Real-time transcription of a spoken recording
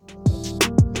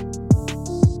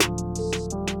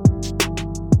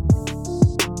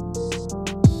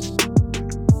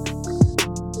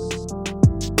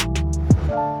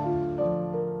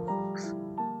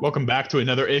Welcome back to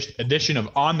another edition of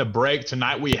On the Break.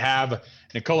 Tonight we have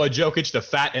Nikola Jokic, the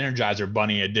Fat Energizer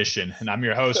Bunny edition. And I'm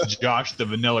your host, Josh, the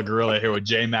Vanilla Gorilla, here with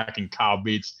J-Mac and Kyle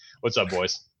Beats. What's up,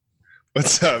 boys?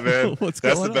 What's up, man? That's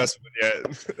the best one yet.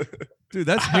 Dude,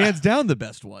 that's hands down the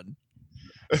best one.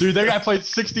 Dude, that guy played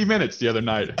 60 minutes the other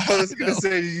night. I was going to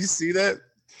say, did you see that?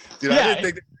 Dude, Yeah. I didn't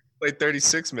think they played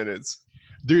 36 minutes.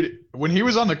 Dude, when he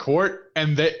was on the court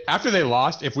and after they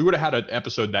lost, if we would have had an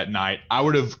episode that night, I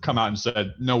would have come out and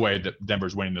said, no way that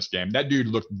Denver's winning this game. That dude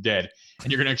looked dead,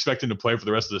 and you're going to expect him to play for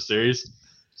the rest of the series.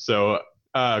 So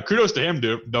kudos to him,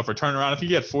 though, for turning around. I think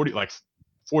he had 40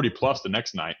 plus the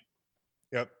next night.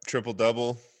 Yep,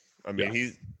 triple-double. I mean,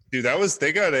 Yeah.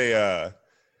 they got a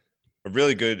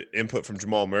really good input from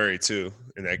Jamal Murray, too,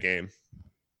 in that game.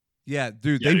 Yeah,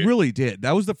 dude, they really did.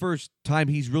 That was the first time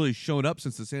he's really shown up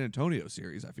since the San Antonio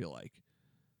series, I feel like.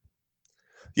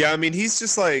 Yeah, I mean, he's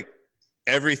just like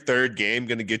every third game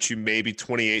going to get you maybe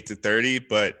 28 to 30,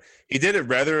 but he did it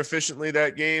rather efficiently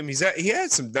that game. He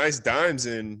had some nice dimes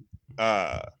in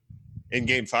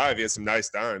game 5. He had some nice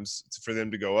dimes for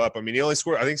them to go up. I mean, he only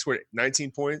scored, I think,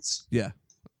 19 points. Yeah.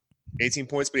 18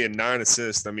 points, but he had 9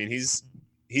 assists. I mean, he's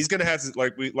going to have to,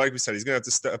 like we said, he's going to have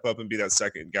to step up and be that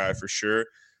second guy for sure.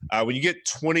 When you get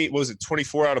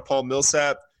 24 out of Paul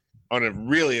Millsap on a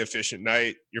really efficient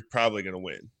night, you're probably going to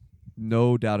win.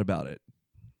 No doubt about it.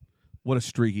 What a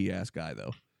streaky ass guy,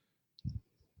 though.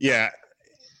 Yeah.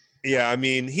 I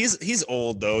mean, he's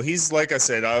old though. He's, like I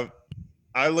said,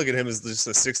 I look at him as just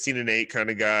a 16-8 kind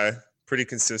of guy, pretty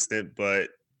consistent. But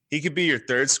he could be your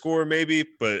third scorer maybe,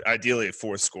 but ideally a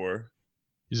fourth scorer.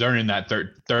 He's earning that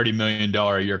 $30 million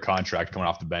a year contract coming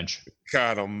off the bench.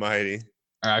 God Almighty.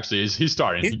 Actually, he's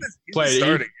starting. He's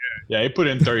starting. He put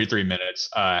in 33 minutes,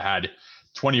 had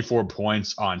 24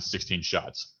 points on 16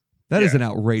 shots. That is an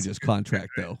outrageous contract,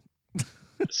 though.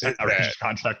 It's an outrageous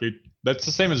contract, dude. That's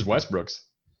the same as Westbrook's.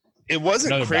 It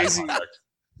wasn't Another crazy.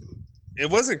 It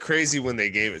wasn't crazy when they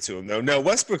gave it to him, though. No,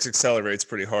 Westbrook's accelerates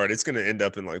pretty hard. It's going to end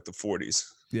up in like the 40s.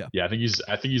 Yeah, I think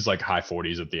he's like high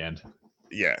 40s at the end.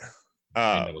 Yeah.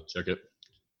 We'll check it.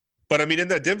 But I mean, in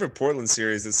that Denver-Portland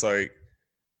series, it's like,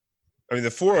 I mean,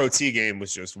 the 4 OT game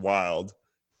was just wild.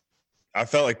 I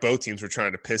felt like both teams were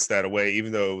trying to piss that away,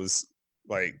 even though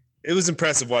it was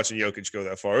impressive watching Jokic go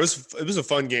that far. It was a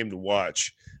fun game to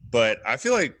watch, but I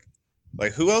feel like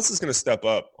who else is going to step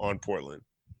up on Portland?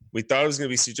 We thought it was going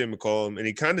to be CJ McCollum, and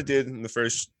he kind of did in the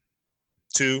first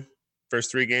 3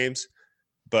 games,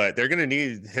 but they're going to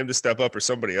need him to step up or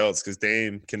somebody else because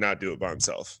Dame cannot do it by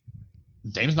himself.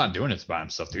 Dame's not doing it by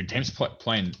himself, dude. Dame's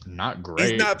playing not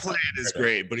great. He's not playing as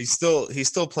great, but he's still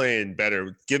playing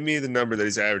better. Give me the number that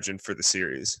he's averaging for the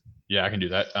series. Yeah, I can do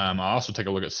that. I'll also take a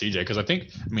look at CJ because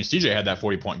CJ had that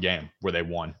 40-point game where they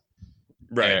won.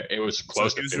 Right. It was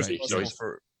close to 50. So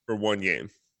for one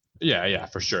game. Yeah,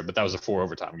 for sure. But that was a 4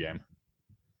 overtime game.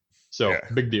 So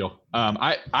big deal.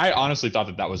 I honestly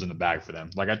thought that was in the bag for them.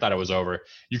 Like I thought it was over.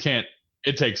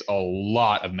 It takes a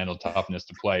lot of mental toughness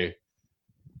to play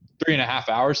 3.5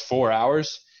 hours, 4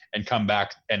 hours, and come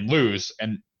back and lose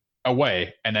and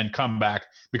away and then come back.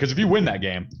 Because if you win that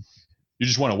game, you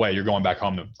just went away. You're going back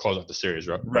home to close out the series,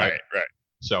 right? Right.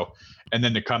 So, and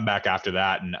then to come back after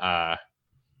that and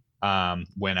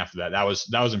win after that, that was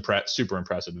super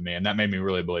impressive to me, and that made me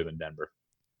really believe in Denver.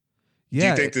 Yeah. Do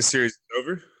you think this series is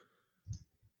over?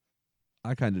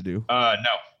 I kind of do. No.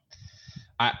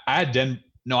 I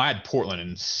had Portland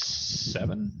in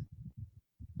 7.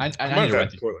 I might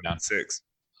have had Portland in 6.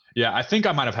 Yeah, I think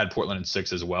I might have had Portland in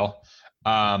 6 as well.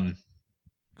 Kyle,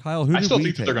 I still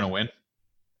think that they're going to win.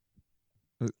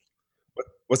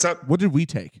 What's up? What did we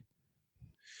take?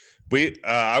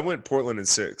 I went Portland in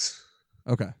 6.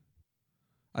 Okay.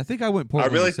 I think I went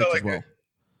Portland in 6 as well.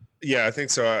 Yeah, I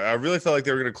think so. I really felt like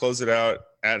they were going to close it out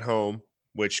at home,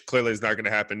 which clearly is not going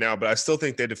to happen now. But I still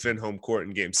think they defend home court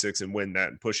in Game 6 and win that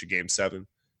and push a Game 7.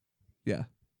 Yeah.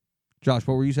 Josh,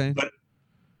 what were you saying?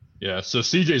 Yeah, so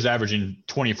CJ's averaging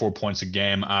 24 points a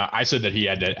game. I said that he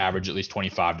had to average at least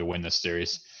 25 to win this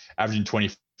series, averaging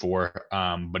 24.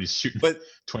 But he's shooting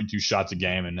 22 shots a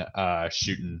game and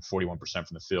shooting 41% from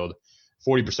the field,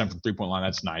 40% from three-point line.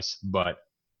 That's nice, but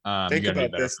think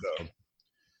about this though.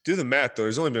 Do the math though.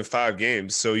 There's only been 5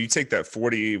 games, so you take that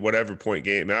 40 whatever point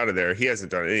game out of there. He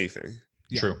hasn't done anything.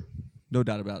 Yeah, true, no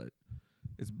doubt about it.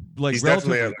 It's like he's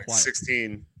definitely at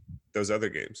 16 those other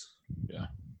games. Yeah,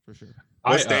 for sure.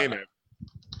 What's Dame at?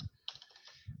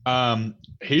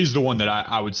 He's the one that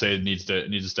I would say needs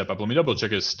to step up. Let me double check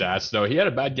his stats though. He had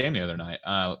a bad game the other night.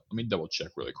 Let me double check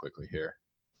really quickly here.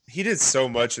 He did so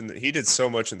much in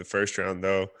the first round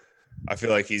though. I feel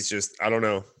like he's just, I don't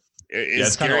know.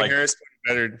 Is Gary Harris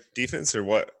playing better defense or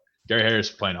what? Gary Harris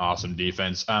playing awesome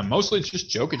defense. Mostly it's just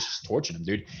Jokic just torching him,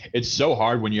 dude. It's so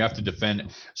hard when you have to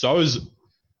defend. So I was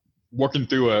working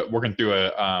through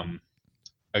a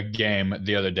game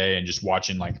the other day and just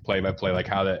watching like play by play, like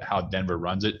how Denver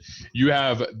runs it. You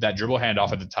have that dribble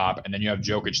handoff at the top, and then you have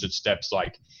Jokic that steps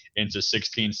like into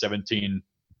 16, 17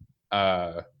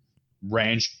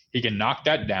 range. He can knock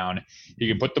that down. He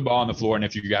can put the ball on the floor, and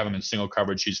if you have him in single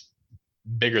coverage, he's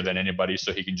bigger than anybody,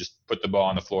 so he can just put the ball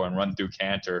on the floor and run through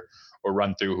Cantor or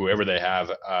run through whoever they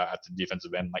have at the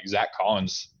defensive end, like Zach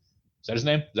Collins. Is that his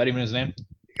name? Is that even his name?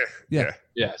 Yeah.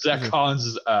 Zach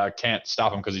Collins can't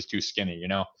stop him because he's too skinny, you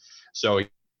know? So he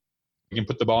can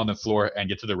put the ball on the floor and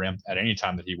get to the rim at any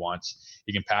time that he wants.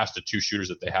 He can pass to two shooters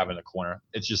that they have in the corner.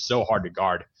 It's just so hard to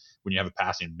guard when you have a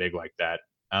passing big like that.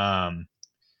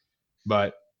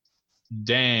 But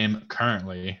Dame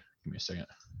currently, give me a second.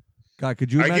 God,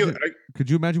 could you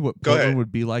imagine what Portland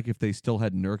would be like if they still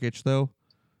had Nurkic though?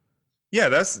 Yeah,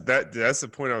 that's the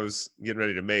point I was getting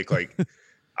ready to make. Like,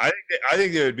 I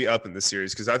think they would be up in the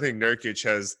series because I think Nurkic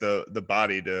has the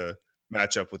body to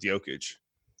match up with Jokic.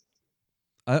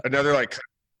 Another like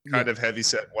kind of heavy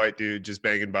set white dude just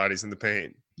banging bodies in the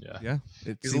paint. Yeah.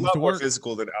 He's a lot more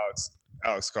physical than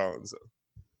Alex Collins though.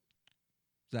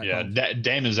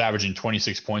 Dame is averaging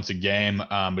 26 points a game,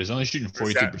 but he's only shooting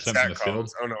 42% from the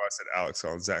field. Oh no, I said Alex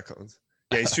Collins. Zach Collins.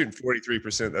 Yeah, he's shooting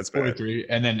 43%. That's bad. 43,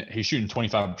 and then he's shooting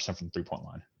 25% from the 3-point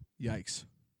line. Yikes.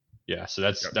 Yeah, so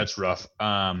that's rough.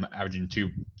 Averaging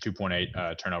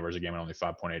 2.8 turnovers a game and only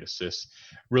 5.8 assists.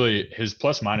 Really, his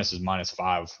plus minus is minus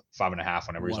 5.5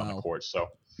 whenever he's on the court. So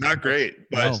not great,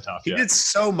 but it's tough. He did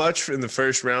so much in the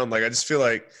first round. Like I just feel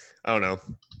like I don't know.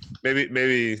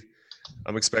 Maybe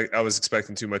I was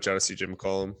expecting too much out of CJ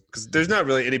McCollum because there's not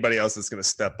really anybody else that's going to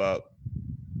step up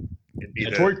and be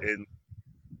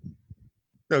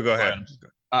No, go ahead.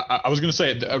 I was going to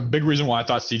say a big reason why I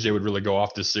thought CJ would really go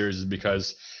off this series is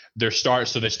because they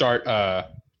start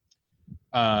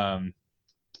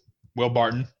Will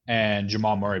Barton and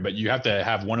Jamal Murray, but you have to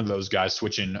have one of those guys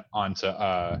switching onto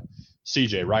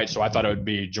CJ, right? So I thought it would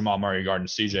be Jamal Murray guarding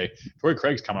CJ. Torrey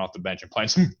Craig's coming off the bench and playing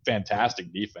some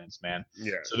fantastic defense, man.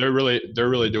 Yeah. So they're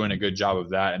really doing a good job of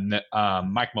that, and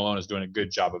Mike Malone is doing a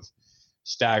good job of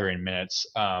staggering minutes.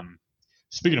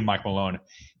 Speaking of Mike Malone,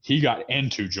 he got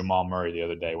into Jamal Murray the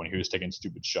other day when he was taking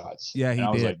stupid shots. Yeah, he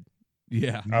did. Like,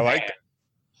 yeah, I like it.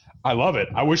 I love it.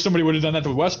 I wish somebody would have done that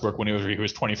to Westbrook when he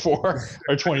was 24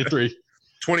 or 23.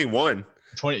 21.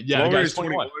 20. Yeah, the guy's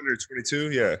 21 or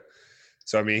 22. Yeah.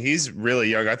 So I mean, he's really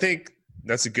young. I think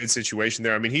that's a good situation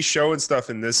there. I mean, he's showing stuff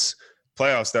in this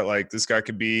playoffs that like this guy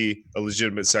could be a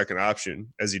legitimate second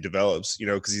option as he develops. You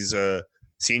know, because he's a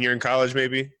senior in college,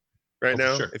 maybe right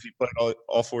now. Sure. If he played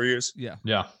all 4 years. Yeah.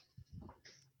 Yeah.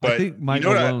 But I think Mike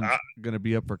Malone's going to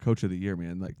be up for Coach of the Year,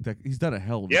 man. Like he's done a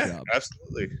hell of a job. Yeah,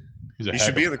 absolutely. He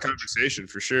should be in the conversation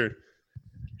for sure.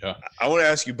 Yeah. I want to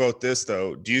ask you both this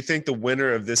though. Do you think the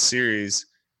winner of this series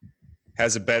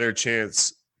has a better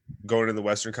chance going to the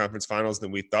Western Conference Finals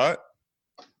than we thought?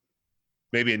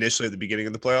 Maybe initially at the beginning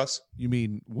of the playoffs? You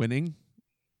mean winning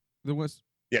the West?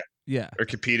 Yeah. Yeah. Or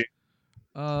competing?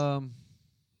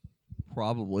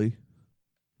 Probably.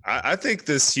 I think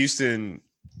this Houston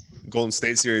Golden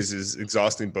State series is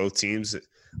exhausting both teams.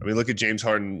 I mean, look at James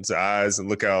Harden's eyes and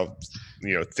look how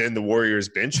thin the Warriors'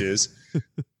 bench is.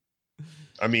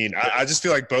 I mean, I just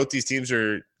feel like both these teams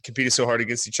are competing so hard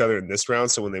against each other in this round.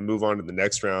 So when they move on to the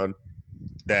next round,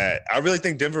 that I really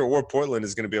think Denver or Portland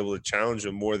is going to be able to challenge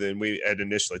them more than we had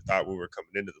initially thought we were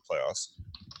coming into the playoffs.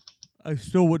 I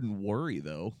still wouldn't worry,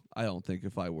 though. I don't think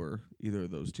if I were either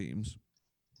of those teams.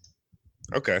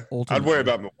 Okay. Ultimately. I'd worry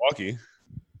about Milwaukee.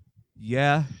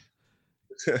 Yeah.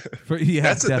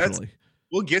 Definitely.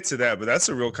 We'll get to that, but that's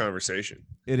a real conversation.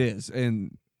 It is.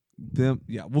 And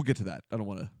we'll get to that. I don't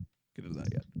want to get into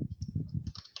that yet.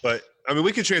 But, I mean,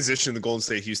 we could transition to the Golden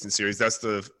State-Houston series. That's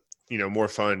the, more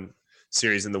fun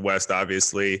series in the West,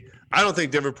 obviously. I don't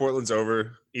think Denver-Portland's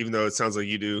over, even though it sounds like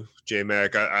you do,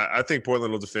 J-Mac. I think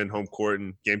Portland will defend home court,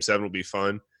 and Game 7 will be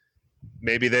fun.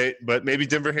 Maybe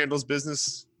Denver handles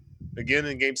business again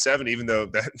in Game 7, even though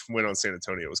that win on San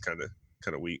Antonio was kind of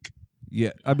weak.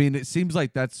 Yeah, I mean, it seems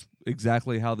like that's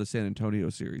exactly how the San Antonio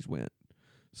series went.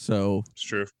 So it's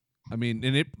true. I mean,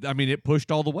 it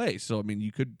pushed all the way. So I mean,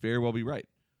 you could very well be right.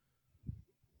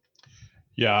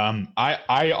 Yeah,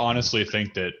 I honestly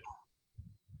think that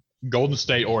Golden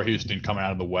State or Houston coming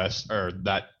out of the West or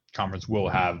that conference will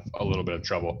have a little bit of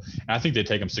trouble, and I think they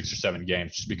take them 6 or 7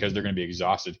 games just because they're going to be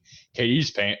exhausted.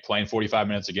 KD's playing 45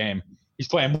 minutes a game. He's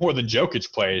playing more than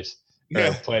Jokic plays.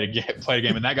 Played a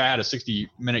game, and that guy had a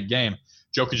 60-minute game.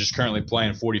 Jokic is currently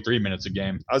playing 43 minutes a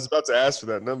game. I was about to ask for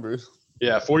that number.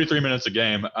 Yeah, 43 minutes a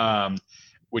game,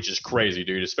 which is crazy,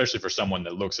 dude, especially for someone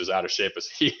that looks as out of shape as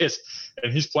he is.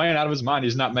 And he's playing out of his mind.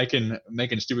 He's not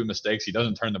making stupid mistakes. He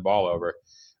doesn't turn the ball over.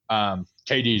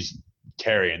 KD's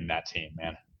carrying that team,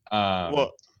 man.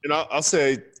 Well, and I'll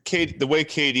say the way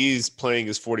KD's playing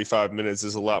his 45 minutes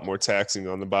is a lot more taxing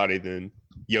on the body than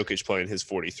Jokic playing his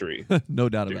 43. No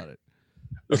doubt about it.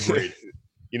 Agreed.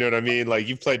 You know what I mean? Like,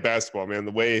 you've played basketball, man.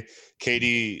 The way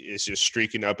KD is just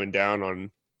streaking up and down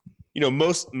on,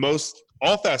 most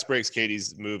all fast breaks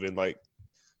KD's moving. Like,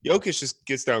 Jokic just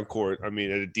gets down court, at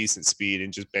a decent speed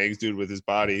and just bangs dude with his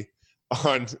body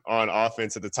on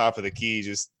offense at the top of the key,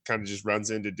 just kind of just runs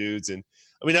into dudes. And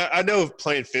I know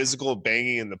playing physical,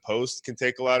 banging in the post can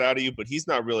take a lot out of you, but he's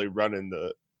not really running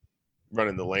the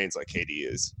lanes like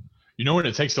KD is. When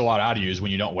it takes a lot out of you is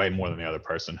when you don't weigh more than the other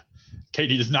person.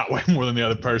 KD does not weigh more than the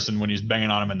other person when he's banging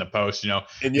on him in the post, And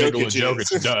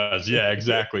Jokic does. Yeah,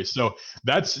 exactly. So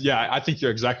I think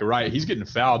you're exactly right. He's getting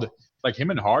fouled. Like,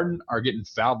 him and Harden are getting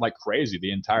fouled like crazy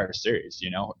the entire series,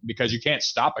 because you can't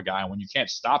stop a guy. And when you can't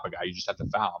stop a guy, you just have to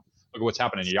foul him. Look at what's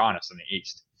happening to Giannis in the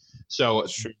East. So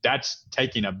that's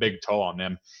taking a big toll on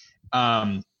them.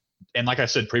 And like I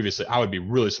said previously, I would be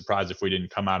really surprised if we didn't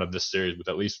come out of this series with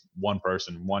at least one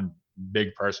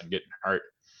big person getting hurt.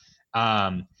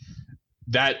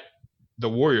 That the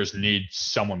Warriors need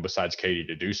someone besides KD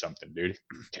to do something, dude.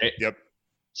 Yep.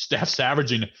 Steph's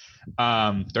averaging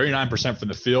 39% from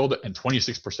the field and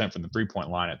 26% from the 3-point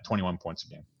line at 21 points a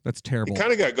game. That's terrible. He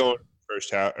kind of got going in the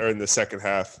first half or in the second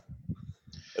half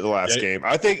of the last game.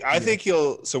 I think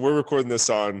he'll. So we're recording this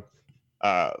on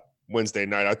Wednesday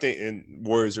night. I think and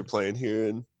Warriors are playing here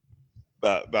in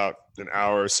about an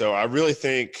hour or so. I really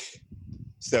think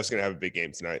Steph's going to have a big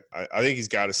game tonight. I think he's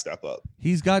got to step up.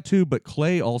 He's got to, but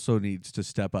Clay also needs to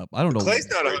step up. I don't know. Clay's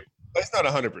not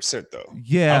 100% though.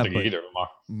 Yeah, I don't think either of them are.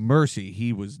 Mercy,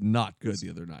 he was not good the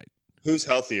other night. Who's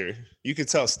healthier? You can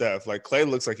tell Steph. Like, Clay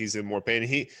looks like he's in more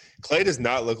pain. Clay does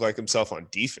not look like himself on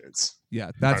defense.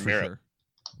 Yeah, that's for sure.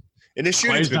 And his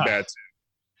shooting's been bad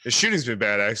too. His shooting's been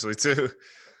bad actually too.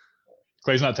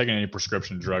 Clay's not taking any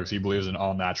prescription drugs. He believes in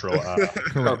all natural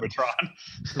Carbitron.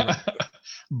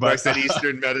 But likes that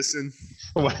Eastern medicine.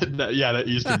 That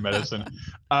Eastern medicine.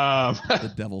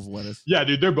 The devil's lettuce. Yeah,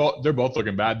 dude, they're both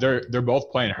looking bad. They're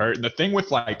both playing hurt. And the thing with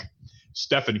like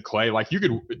Steph and Clay, like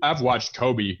I've watched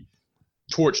Kobe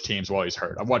torch teams while he's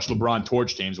hurt. I've watched LeBron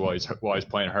torch teams while he's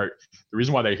playing hurt. The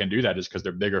reason why they can do that is because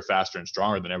they're bigger, faster, and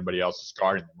stronger than everybody else is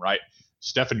guarding them, right?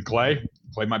 Steph and Clay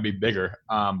might be bigger,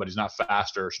 but he's not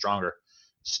faster or stronger.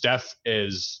 Steph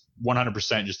is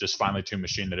 100% just this finely tuned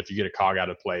machine that if you get a cog out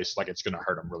of place, like, it's going to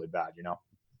hurt him really bad,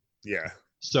 Yeah.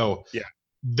 So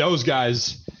those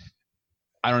guys,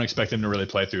 I don't expect them to really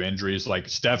play through injuries. Like,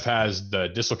 Steph has the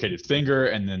dislocated finger,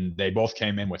 and then they both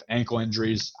came in with ankle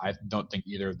injuries. I don't think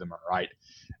either of them are right,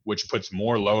 which puts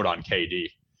more load on KD.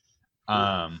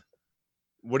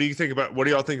 What do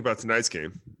y'all think about tonight's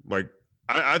game? Like,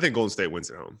 I think Golden State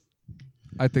wins at home.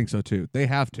 I think so too. They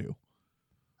have to.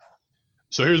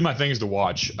 So here's my things to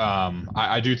watch.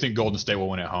 I do think Golden State will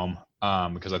win at home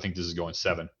because I think this is going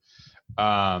 7.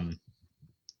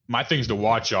 My things to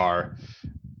watch are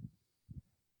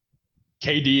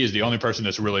KD is the only person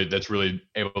that's really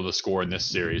able to score in this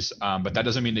series. But that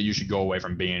doesn't mean that you should go away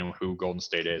from being who Golden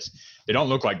State is. They don't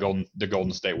look like the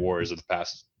Golden State Warriors of the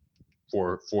past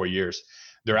four years.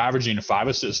 They're averaging 5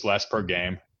 assists less per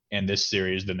game in this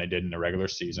series than they did in the regular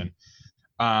season.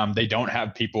 They don't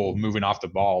have people moving off the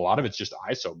ball. A lot of it's just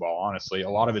ISO ball, honestly. A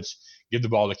lot of it's give the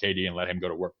ball to KD and let him go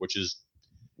to work, which is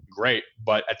great.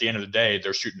 But at the end of the day,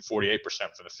 they're shooting 48%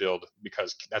 from the field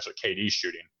because that's what KD's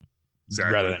shooting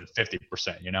rather than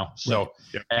 50%, So,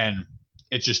 and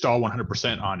it's just all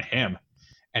 100% on him.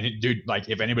 And dude, like,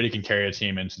 if anybody can carry a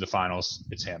team into the finals,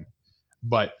 it's him.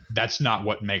 But that's not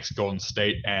what makes Golden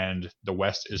State, and the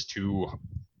West is too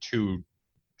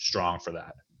strong for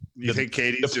that. You think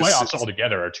KD's the playoffs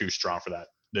altogether are too strong for that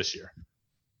this year?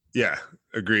 Yeah,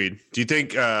 agreed. Do you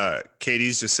think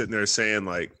KD's just sitting there saying,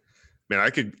 like, man, I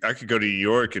could go to New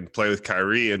York and play with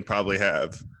Kyrie and probably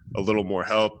have a little more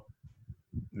help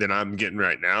than I'm getting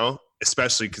right now,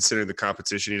 especially considering the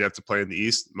competition he'd have to play in the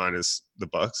East minus the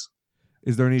Bucks?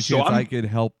 Is there any chance I could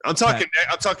help? I'm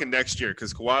talking next year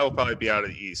because Kawhi will probably be out of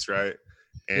the East, right?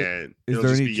 And it'll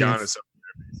just be Giannis up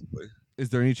there, basically. Is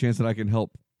there any chance that I can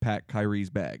help pack Kyrie's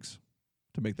bags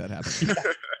to make that happen?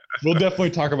 We'll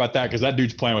definitely talk about that because that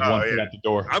dude's playing with one foot at the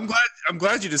door. I'm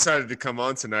glad you decided to come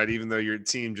on tonight, even though your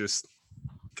team just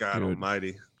God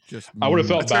almighty. I would have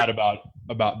felt bad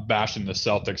about bashing the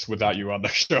Celtics without you on the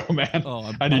show, man.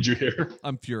 I need you here.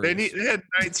 I'm furious. They had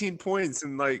 19 points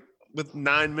and with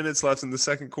 9 minutes left in the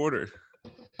second quarter.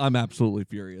 I'm absolutely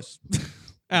furious.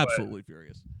 Absolutely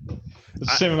furious. It's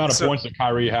the same amount of points that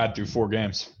Kyrie had through 4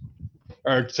 games,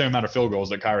 or same amount of field goals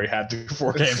that Kyrie had through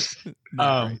 4 games.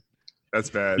 That's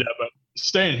bad. Yeah, but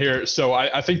staying here, so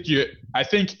I think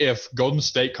if Golden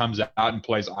State comes out and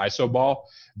plays ISO ball,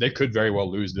 they could very well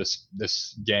lose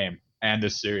this game and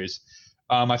this series.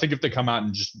 I think if they come out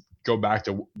and just go back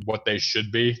to what they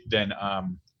should be, then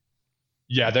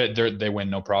they win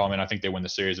no problem, and I think they win the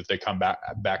series if they come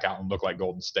back out and look like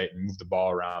Golden State and move the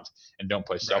ball around and don't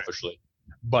play selfishly.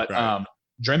 But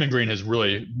Draymond Green has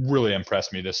really, really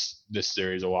impressed me this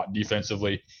series a lot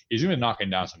defensively. He's even knocking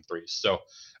down some threes. So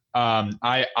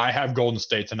I have Golden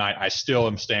State tonight. I still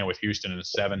am staying with Houston in a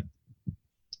 7.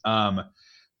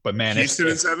 But man, Houston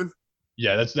in 7.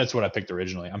 Yeah, that's what I picked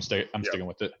originally. I'm sticking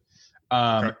with it.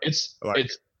 It's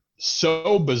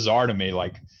so bizarre to me.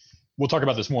 Like, we'll talk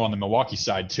about this more on the Milwaukee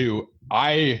side too.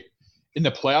 In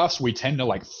the playoffs, we tend to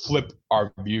like flip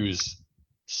our views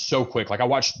so quick. Like, I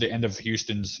watched the end of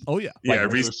Houston's. Oh yeah,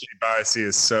 recency bias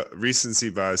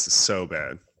is so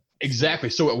bad. Exactly.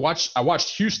 So I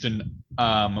watched Houston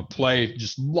play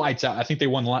just lights out. I think they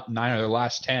won 9 of their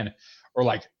last 10, or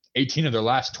like 18 of their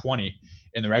last 20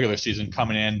 in the regular season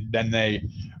coming in. Then they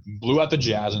blew out the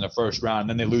Jazz in the first round.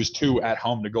 Then they lose 2 at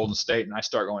home to Golden State. And I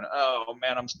start going, oh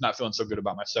man, I'm not feeling so good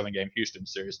about my 7-game Houston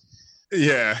series.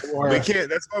 Yeah, we can't.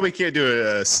 That's why we can't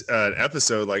do an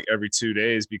episode like every 2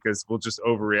 days, because we'll just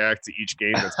overreact to each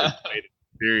game that's been played in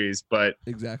the series. But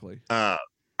exactly. I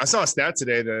saw a stat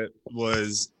today that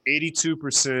was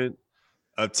 82%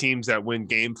 of teams that win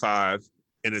Game 5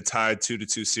 in a tied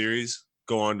 2-2 series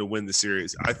go on to win the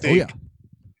series. I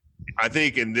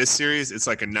think in this series it's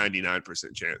like a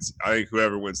 99% chance. I think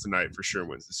whoever wins tonight for sure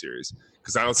wins the series,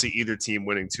 because I don't see either team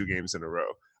winning 2 games in a row.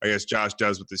 I guess Josh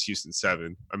does with this Houston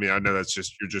 7. I mean, I know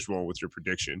you're just wrong with your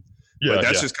prediction. Yeah, but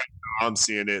that's just kind of how I'm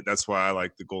seeing it. That's why I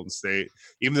like the Golden State,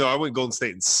 even though I went Golden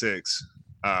State in 6.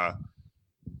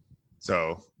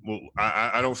 So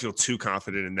I don't feel too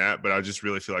confident in that, but I just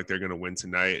really feel like they're going to win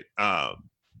tonight. I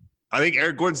think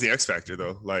Eric Gordon's the X factor,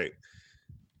 though. Like,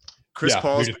 Chris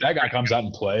Paul, if that guy comes out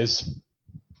and plays.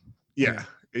 Yeah.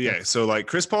 So like,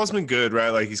 Chris Paul's been good, right?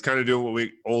 Like, he's kind of doing what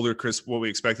we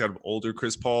expect out of older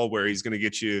Chris Paul, where he's going to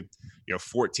get you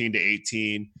 14 to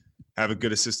 18, have a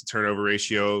good assist to turnover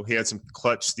ratio. He had some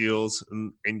clutch steals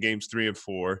in games 3 and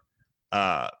 4.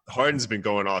 Harden's been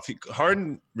going off.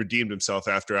 Harden redeemed himself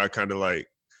after I kind of like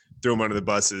threw him under the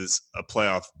bus as a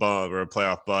playoff bum or a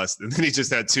playoff bust, and then he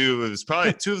just had 2 of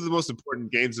the most important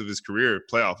games of his career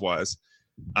playoff wise.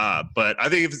 But I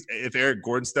think if Eric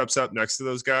Gordon steps up next to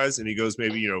those guys and he goes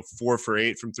maybe 4 for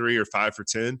 8 from 3 or 5 for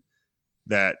 10,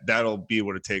 that'll be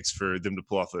what it takes for them to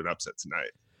pull off an upset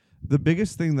tonight. The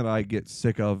biggest thing that I get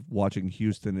sick of watching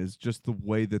Houston is just the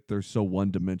way that they're so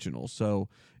one-dimensional. So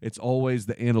it's always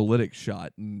the analytics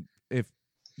shot, and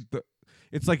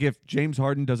it's like if James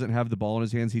Harden doesn't have the ball in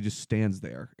his hands, he just stands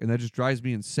there, and that just drives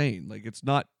me insane. Like, it's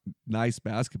not nice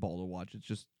basketball to watch. It's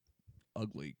just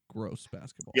ugly, gross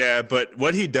basketball. Yeah, but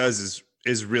what he does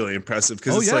is really impressive,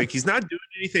 because like, he's not doing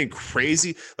anything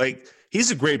crazy. Like,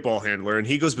 he's a great ball handler, and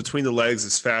he goes between the legs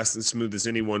as fast and smooth as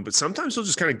anyone, but sometimes he'll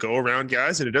just kind of go around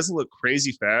guys, and it doesn't look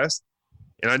crazy fast.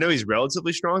 And I know he's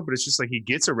relatively strong, but it's just like he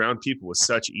gets around people with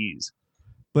such ease.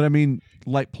 But I mean,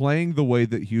 like, playing the way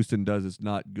that Houston does is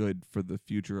not good for the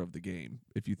future of the game,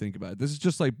 if you think about it. This is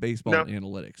just like baseball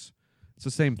analytics. It's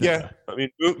the same thing. Yeah, I mean,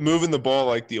 moving the ball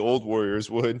like the old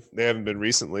Warriors would. They haven't been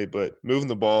recently, but moving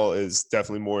the ball is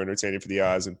definitely more entertaining for the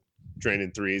eyes, and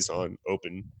draining threes on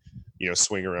open,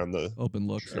 swing around the open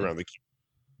looks around the.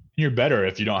 You're better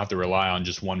if you don't have to rely on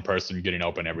just one person getting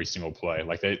open every single play.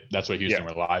 Like, that's what Houston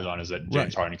relies on, is that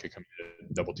James Harden could come in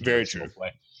and double team every single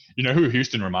play. You know who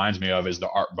Houston reminds me of is the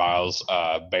Art Biles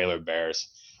Baylor Bears.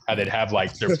 How they'd have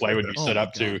like their play would be set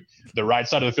up to the right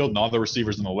side of the field and all the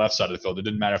receivers on the left side of the field. It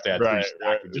didn't matter if they had 3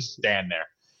 stacked, would just stand there.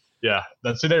 Yeah,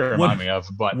 that's who they remind me of.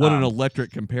 But what an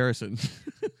electric comparison.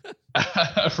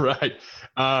 Right.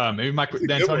 Maybe Mike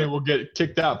D'Antoni will get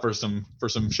kicked out for some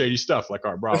shady stuff like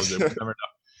Art Biles did. We'll never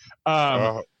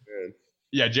know.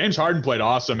 Yeah, James Harden played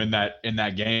awesome in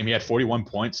that game. He had 41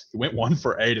 points. He went 1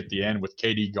 for 8 at the end with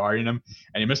KD guarding him,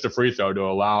 and he missed a free throw to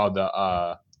allow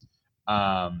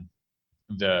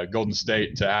the Golden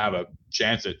State to have a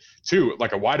chance at 2,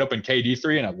 like a wide open KD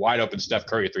 3 and a wide open Steph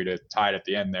Curry 3 to tie it at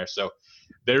the end there. So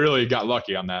they really got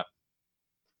lucky on that.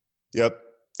 Yep,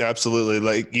 absolutely.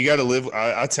 Like, you got to live.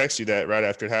 I text you that right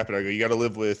after it happened. I go, you got to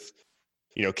live with,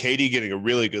 KD getting a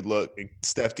really good look and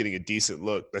Steph getting a decent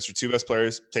look. That's your 2 best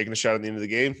players taking a shot at the end of the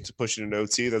game to push it into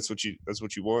OT. That's what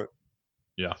you want.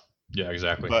 Yeah. Yeah,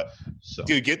 exactly. But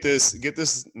dude, get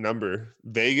this number.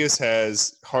 Vegas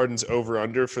has Harden's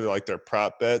over/under for like their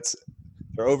prop bets.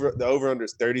 The over/under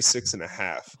is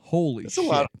 36.5. Holy That's shit! a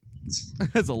lot.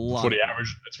 That's a lot.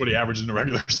 That's what he averaged in the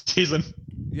regular season.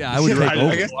 Yeah, I would take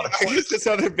over. I guess that's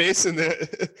how they're basing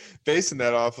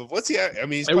that off of. What's he? I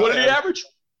mean, what did he average?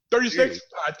 36.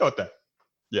 I thought that.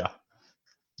 Yeah.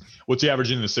 What's he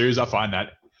averaging in the series? I'll find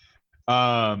that.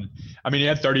 I mean, he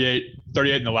had 38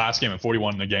 in the last game and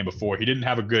 41 in the game before. He didn't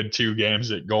have a good 2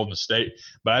 games at Golden State,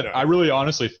 but I really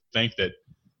honestly think that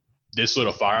this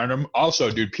little fire on him. Also,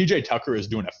 dude, PJ Tucker is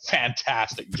doing a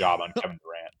fantastic job on Kevin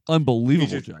Durant.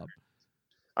 Unbelievable job.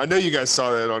 I know you guys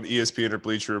saw that on ESPN or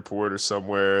Bleacher Report or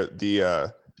somewhere.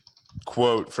 The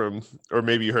quote from, or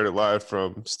maybe you heard it live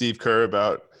from Steve Kerr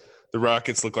about the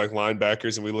Rockets look like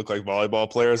linebackers and we look like volleyball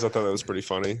players. I thought that was pretty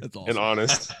funny and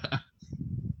honest.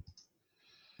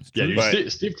 Yeah,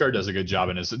 dude, Steve Kerr does a good job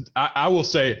in this. I will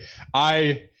say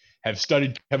I have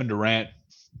studied Kevin Durant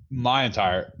my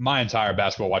entire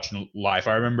basketball watching life.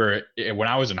 I remember when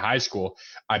I was in high school,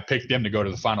 I picked him to go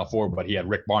to the Final Four, but he had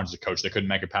Rick Barnes as coach. They couldn't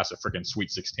make it past a freaking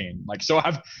Sweet 16. Like, so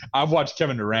I've watched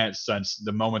Kevin Durant since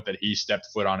the moment that he stepped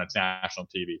foot on its national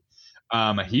TV.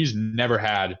 He's never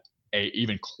had a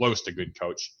even close to good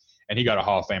coach, and he got a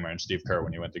Hall of Famer in Steve Kerr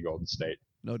when he went to Golden State.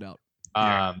 No doubt.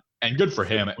 And good for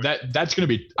him. That's going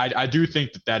to be. I do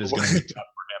think that is going to be tough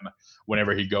for him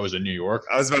whenever he goes to New York.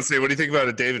 I was about to say, what do you think about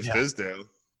a David Fizdale?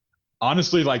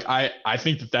 Honestly, like I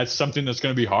think that's something that's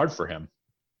going to be hard for him.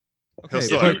 Okay,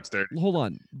 hold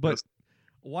on. But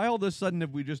why all of a sudden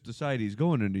have we just decided he's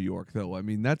going to New York, though? I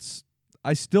mean,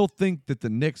 I still think that the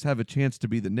Knicks have a chance to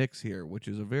be the Knicks here, which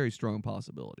is a very strong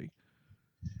possibility.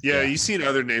 Yeah, you've seen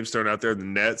other names thrown out there. The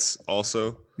Nets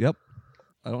also. Yep.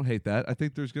 I don't hate that. I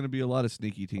think there's going to be a lot of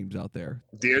sneaky teams out there.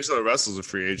 D'Angelo Russell's a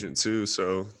free agent too,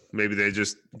 so maybe they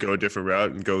just go a different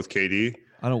route and go with KD.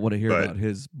 I don't want to hear about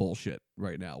his bullshit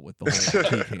right now with the whole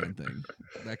two-can thing.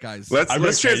 That guy's.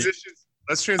 Let's transition.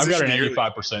 I've got an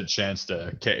 85% chance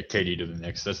to KD to the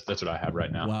Knicks. That's what I have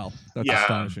right now. Wow, that's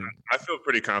astonishing. I feel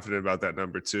pretty confident about that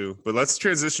number too. But let's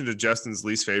transition to Justin's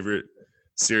least favorite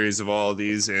series of all of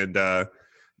these, and I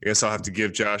guess I'll have to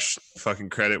give Josh fucking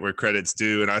credit where credit's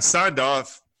due. And I signed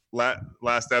off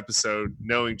last episode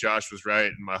knowing Josh was right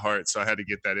in my heart, so I had to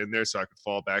get that in there so I could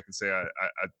fall back and say I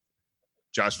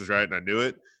Josh was right and I knew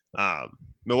it.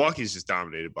 Milwaukee's just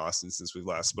dominated Boston since we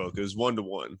last spoke. It was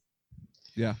 1-1.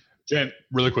 Yeah.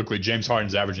 Really quickly, James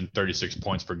Harden's averaging 36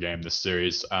 points per game this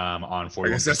series on 40.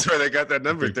 I guess that's where they got that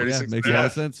number, 36. Yeah, makes a lot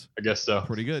of sense. I guess so.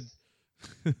 Pretty good.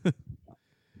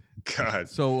 God.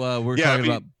 So we're talking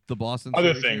about the Boston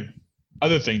series.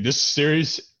 Other thing, this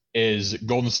series is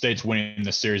Golden State's winning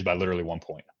this series by literally 1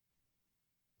 point.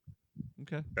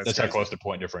 Okay. That's how close the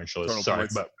point differential is. Sorry,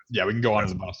 but yeah, we can go on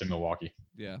to the Boston Milwaukee.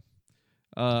 Yeah.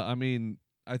 I mean,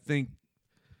 I think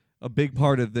a big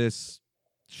part of this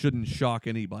shouldn't shock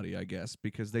anybody, I guess,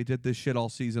 because they did this shit all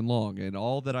season long. And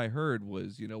all that I heard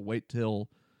was, wait till,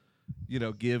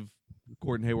 give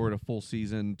Gordon Hayward a full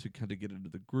season to kind of get into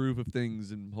the groove of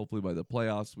things. And hopefully by the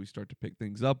playoffs, we start to pick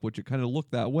things up, which it kind of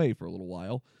looked that way for a little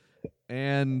while.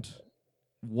 And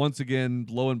once again,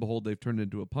 lo and behold, they've turned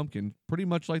into a pumpkin, pretty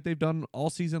much like they've done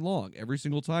all season long. Every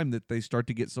single time that they start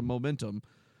to get some momentum,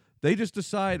 they just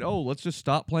decide, let's just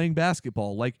stop playing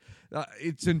basketball. Like,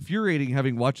 it's infuriating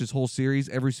having watched this whole series.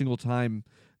 Every single time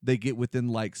they get within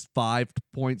like 5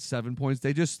 points, 7 points,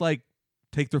 they just like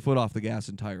take their foot off the gas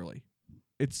entirely.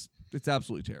 It's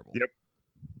absolutely terrible. Yep.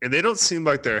 And they don't seem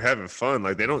like they're having fun.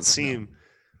 Like, they don't seem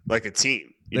like a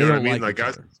team. You know what I mean? Like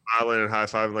guys smiling and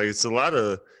high-fiving. Like, it's a lot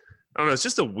of, I don't know, it's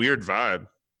just a weird vibe.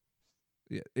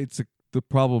 Yeah, the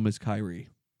problem is Kyrie,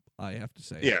 I have to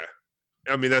say. Yeah.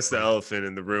 I mean, that's the elephant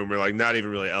in the room, or like not even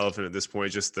really elephant at this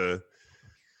point, just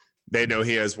they know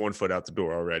he has 1 foot out the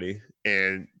door already.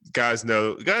 And guys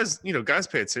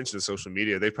pay attention to social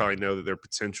media. They probably know that there are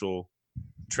potential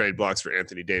trade blocks for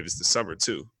Anthony Davis this summer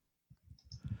too.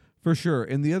 For sure.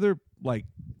 And the other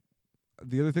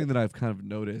thing that I've kind of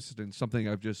noticed, and something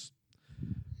I've just,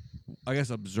 I guess,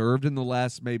 observed in the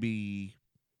last maybe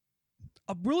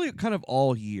really kind of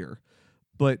all year,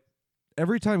 but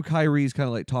every time Kyrie's kind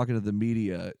of like talking to the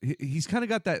media, he's kind of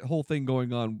got that whole thing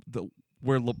going on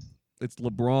where it's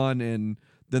LeBron and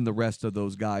then the rest of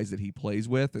those guys that he plays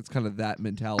with. It's kind of that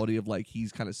mentality of like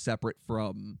he's kind of separate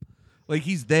from, like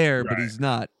he's there, but he's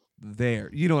not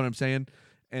there. You know what I'm saying?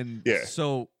 And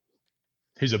so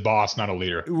he's a boss, not a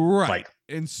leader. Right. Like,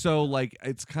 and so like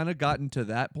it's kind of gotten to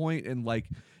that point, and like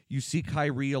you see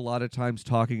Kyrie a lot of times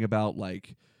talking about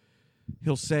like,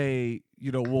 he'll say,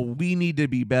 well, we need to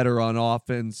be better on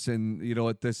offense and,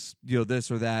 at this,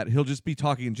 this or that. He'll just be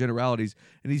talking in generalities,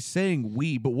 and he's saying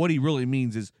we, but what he really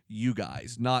means is you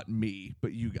guys, not me,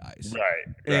 but you guys.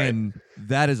 Right. And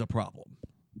that is a problem.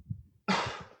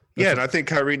 And I think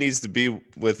Kyrie needs to be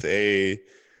with a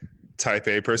type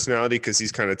A personality because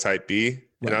he's kind of type B. Right.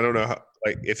 And I don't know how,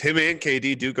 if him and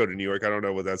KD do go to New York, I don't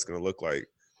know what that's going to look like,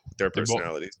 their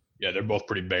personalities. They're both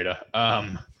pretty beta.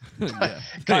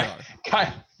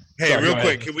 Hey, Sorry, real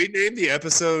quick, can we name the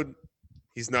episode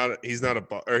he's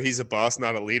a boss,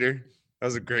 not a leader? That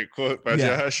was a great quote by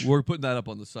Josh. We're putting that up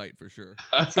on the site for sure.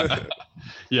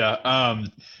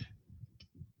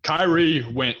 Kyrie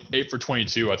went 8 for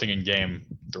 22, I think, in game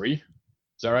 3. Is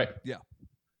that right? Yeah.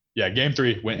 Yeah, game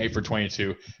 3 went 8 for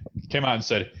 22. Came out and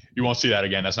said, "You won't see that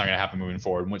again. That's not going to happen moving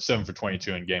forward." Went 7 for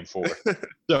 22 in game 4.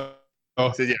 So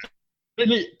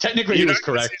technically he was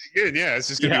correct. Yeah, it's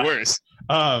just gonna be worse.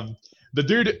 The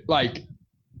dude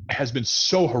has been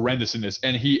so horrendous in this,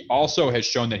 and he also has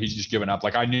shown that he's just given up.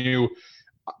 I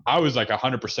was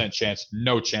 100% chance,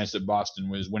 no chance that Boston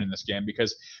was winning this game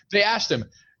because they asked him,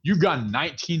 "You've gone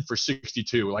 19 for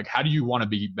 62. How do you want to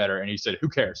be better?" And he said, "Who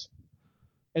cares?"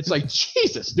 It's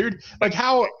Jesus, dude.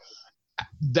 How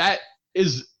that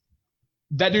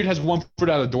dude has 1 foot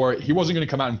out of the door. He wasn't going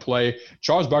to come out and play.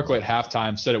 Charles Barkley at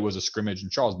halftime said it was a scrimmage, and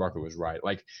Charles Barkley was right.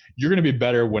 You're going to be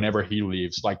better whenever he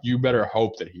leaves. You better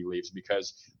hope that he leaves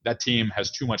because that team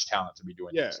has too much talent to be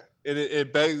doing this. Yeah,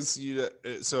 it begs you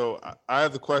to – so I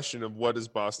have the question of what does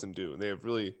Boston do? And they have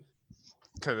really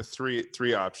kind of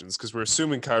three options because we're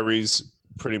assuming Kyrie's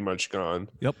pretty much gone.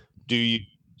 Yep. Do you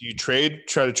try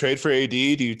to trade for AD?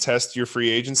 Do you test your free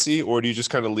agency? Or do you just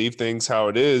kind of leave things how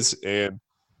it is and –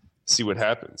 see what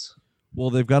happens?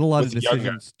 Well, they've got a lot of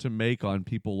decisions to make on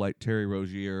people like Terry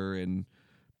Rozier and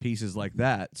pieces like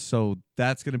that. So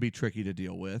that's going to be tricky to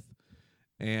deal with.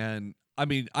 And I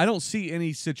don't see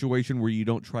any situation where you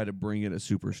don't try to bring in a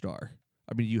superstar.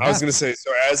 I was going to say,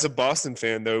 so as a Boston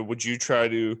fan though, would you try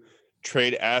to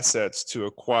trade assets to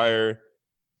acquire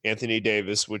Anthony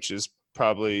Davis, which is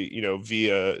probably,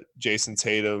 via Jason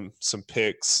Tatum, some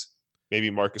picks, maybe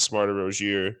Marcus Smart or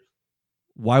Rozier?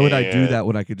 Why would I do that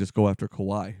when I could just go after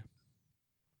Kawhi?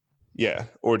 Yeah,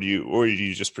 or do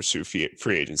you just pursue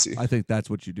free agency? I think that's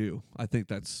what you do. I think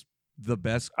that's the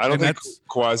best. I don't think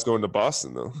Kawhi's going to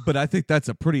Boston though. But I think that's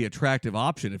a pretty attractive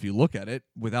option if you look at it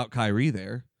without Kyrie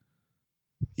there.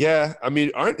 Yeah,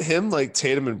 aren't him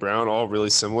Tatum and Brown all really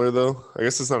similar though? I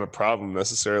guess it's not a problem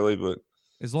necessarily, but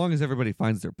as long as everybody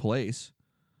finds their place.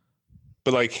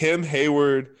 But him,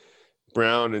 Hayward,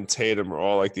 Brown, and Tatum are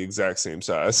all the exact same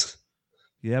size.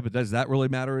 Yeah, but does that really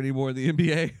matter anymore in the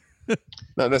NBA?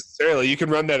 Not necessarily. You can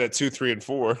run that at 2, 3, and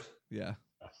 4. Yeah.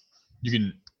 You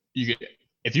can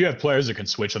if you have players that can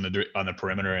switch on the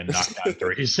perimeter and knock down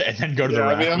threes and then go to the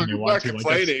rack when you want to. I'm not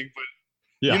complaining, but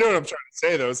you know what I'm trying to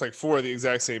say though. It's 4 of the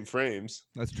exact same frames.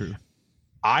 That's true.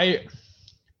 I'm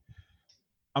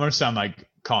going to sound like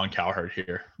Colin Cowherd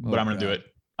here, but I'm going to do it.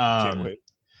 Can't wait.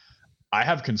 I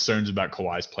have concerns about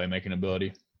Kawhi's playmaking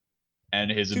ability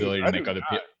and his ability to make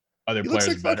other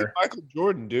players better. Michael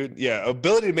Jordan, dude. Yeah,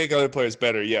 ability to make other players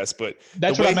better, yes, but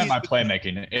that's what I meant by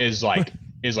playmaking is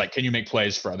can you make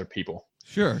plays for other people?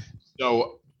 Sure.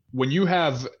 So when you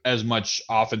have as much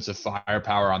offensive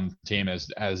firepower on the team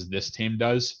as this team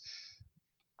does,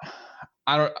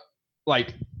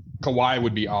 Kawhi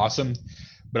would be awesome,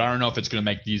 but I don't know if it's going to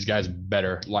make these guys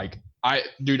better.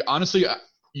 Honestly,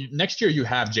 next year you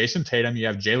have Jason Tatum, you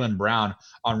have Jaylen Brown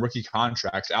on rookie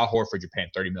contracts. Al Horford, you're paying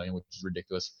 $30 million, which is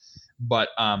ridiculous, but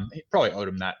he probably owed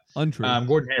him that. Untrue.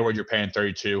 Gordon Hayward, you're paying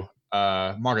 32.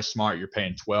 Marcus Smart, you're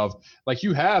paying 12.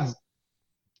 You have.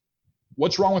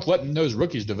 What's wrong with letting those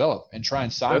rookies develop and try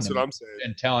and sign them? That's what I'm saying.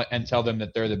 And tell them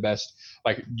that they're the best.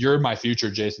 You're my future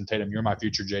Jason Tatum. You're my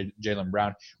future Jaylen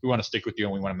Brown. We want to stick with you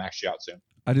and we want to max you out soon.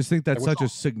 I just think that's such a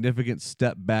significant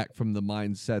step back from the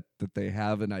mindset that they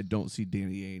have, and I don't see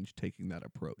Danny Ainge taking that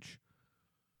approach.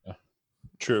 Yeah.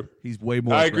 True. He's way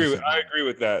more. I agree with that. I agree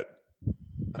with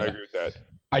that.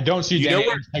 I don't see Danny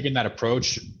Ainge taking that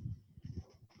approach.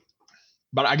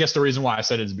 But I guess the reason why I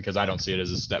said it is because I don't see it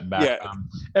as a step back. Yeah.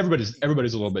 Everybody's a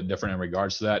little bit different in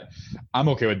regards to that. I'm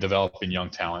okay with developing young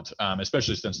talent,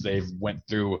 especially since they've went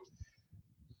through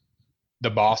the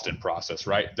Boston process,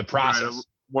 right? The process. Right.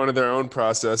 One of their own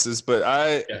processes. But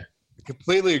I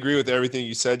completely agree with everything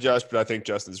you said, Josh, but I think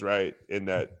Justin's right in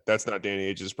that's not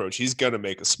Danny Ainge's approach. He's going to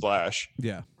make a splash.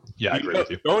 Yeah. Yeah, I agree with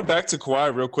you. Going back to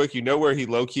Kawhi real quick, where he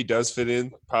low-key does fit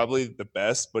in, probably the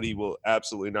best, but he will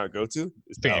absolutely not go to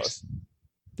is Phoenix.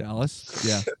 Dallas.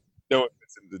 Yeah. No one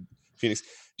Phoenix.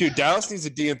 Dude, Dallas needs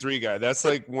a DN3 guy. That's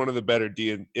like one of the better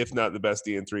DN, if not the best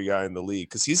DN3 guy in the league,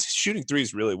 because he's shooting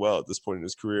threes really well at this point in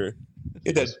his career. He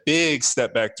had that big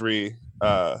step back three.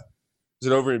 Was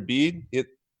it over Embiid?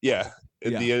 Yeah.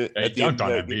 At the end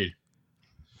of Embiid.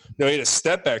 No, he had a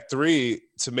step back three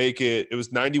to make it. It was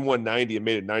 91-90 and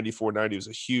made it 94-90. It was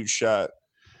a huge shot.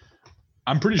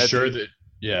 I'm pretty sure that.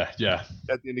 Yeah.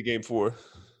 At the end of game 4.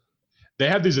 They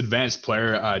have these advanced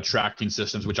player tracking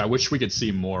systems, which I wish we could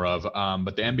see more of.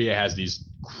 But the NBA has these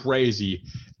crazy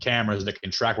cameras that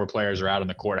can track where players are out on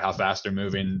the court, how fast they're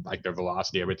moving, like their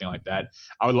velocity, everything like that.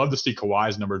 I would love to see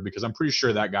Kawhi's numbers because I'm pretty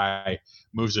sure that guy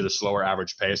moves at a slower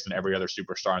average pace than every other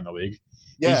superstar in the league.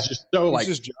 Yeah, he's just so he's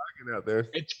just jogging out there.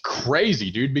 It's crazy,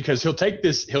 dude, because he'll take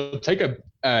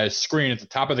a screen at the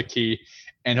top of the key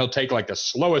and he'll take like the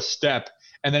slowest step.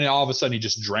 And then all of a sudden he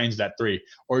just drains that three.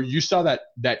 Or you saw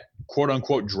that quote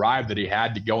unquote drive that he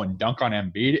had to go and dunk on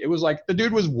Embiid. It was like the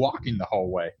dude was walking the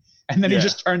whole way. And then he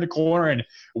just turned the corner and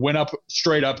went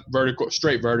straight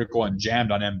vertical and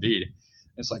jammed on Embiid.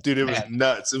 It's like, dude, it was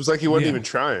nuts. It was like he wasn't even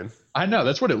trying. I know.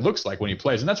 That's what it looks like when he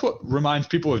plays. And that's what reminds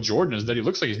people of Jordan is that he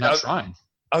looks like he's not trying.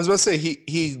 I was about to say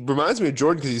he reminds me of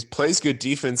Jordan because he plays good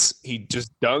defense. He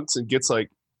just dunks and gets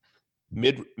like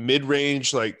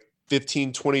mid-range, like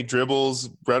 15, 20 dribbles,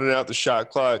 running out the shot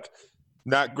clock,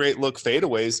 not great look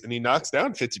fadeaways, and he knocks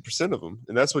down 50% of them.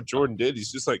 And that's what Jordan did.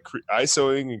 He's just like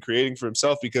ISOing and creating for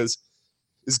himself because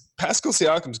Pascal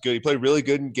Siakam's good. He played really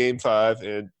good in game 5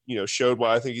 and, showed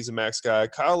why I think he's a max guy.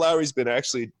 Kyle Lowry's been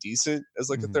actually decent as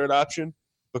like a third option,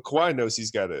 but Kawhi knows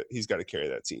he's got to carry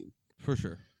that team. For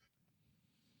sure.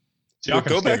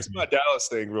 Go back to my Dallas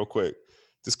thing real quick.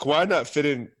 Does Kawhi not fit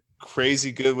in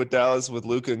crazy good with Dallas with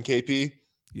Luka and KP?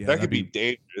 Yeah, that could be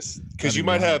dangerous because you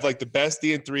might have like the best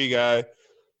DN3 guy,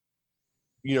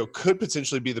 could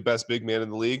potentially be the best big man in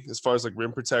the league as far as like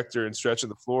rim protector and stretching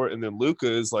the floor. And then Luka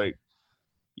is like,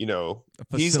 he's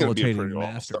going to be a pretty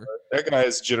master. All-star. That guy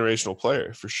is a generational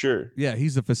player for sure. Yeah,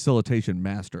 he's a facilitation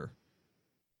master.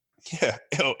 Yeah.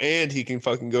 Oh, and he can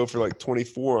fucking go for like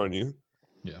 24 on you.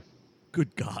 Yeah.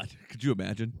 Good God. Could you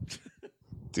imagine?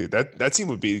 Dude, that team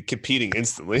would be competing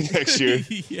instantly next year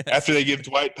yes. After they give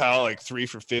Dwight Powell like 3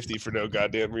 for 50 for no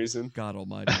goddamn reason. God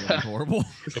almighty, that'd be horrible.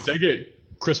 If they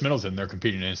get Chris Middleton, they're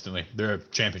competing instantly. They're a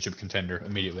championship contender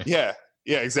immediately. Yeah,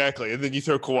 exactly. And then you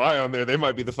throw Kawhi on there, they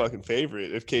might be the fucking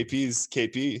favorite if KP's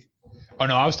KP. Oh,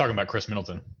 no, I was talking about Chris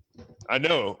Middleton. I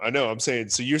know. I'm saying,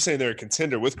 so you're saying they're a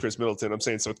contender with Chris Middleton. I'm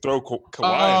saying, so throw Kawhi in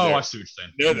there. Oh, I see what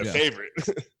They're you're saying.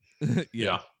 the favorite.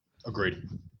 Yeah, agreed.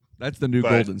 That's the new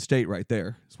Golden State right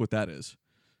there. That's what that is.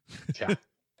 Yeah.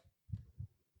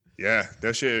 Yeah,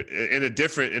 that should in a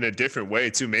different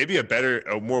way too. Maybe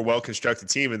a more well constructed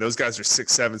team, and those guys are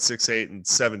 6'7", 6'8", and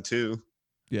 7'2".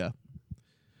 Yeah,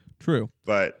 true.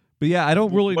 But yeah, I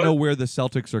don't really know where the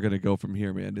Celtics are going to go from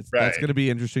here, man. That's going to be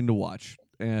interesting to watch,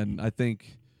 and I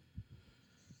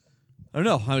don't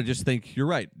know. I just think you're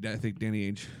right. I think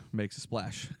Danny Ainge makes a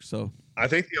splash. So I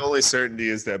think the only certainty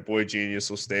is that Boy Genius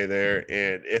will stay there.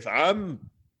 And if I'm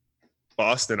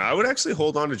Boston, I would actually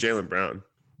hold on to Jaylen Brown.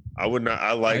 I would not.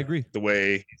 I like the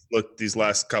way he's looked these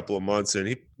last couple of months,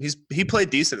 and he played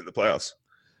decent in the playoffs.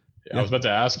 Yeah, I was about to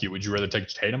ask you, would you rather take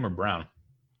Tatum or Brown?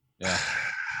 Yeah,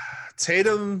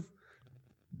 Tatum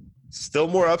still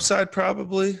more upside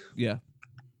probably. Yeah.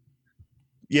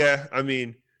 Yeah, I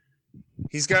mean.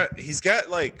 He's got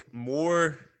like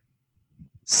more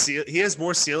he has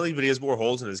more ceiling, but he has more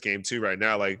holes in his game too right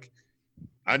now. Like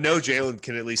I know Jaylen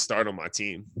can at least start on my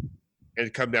team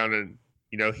and come down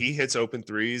and he hits open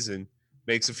threes and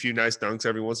makes a few nice dunks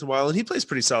every once in a while, and he plays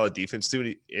pretty solid defense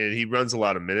too, and he runs a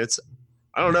lot of minutes.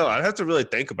 I don't know. I'd have to really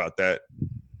think about that.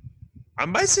 I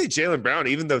might say Jaylen Brown,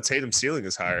 even though Tatum's ceiling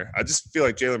is higher. I just feel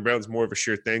like Jaylen Brown's more of a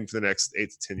sure thing for the next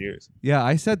 8 to 10 years. Yeah,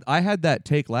 I said I had that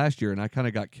take last year, and I kind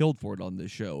of got killed for it on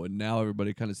this show, and now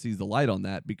everybody kind of sees the light on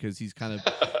that because he's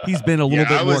been a little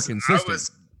bit more consistent.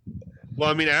 Well,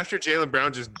 I mean, after Jaylen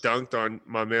Brown just dunked on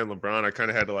my man LeBron, I kind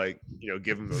of had to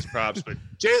give him those props. But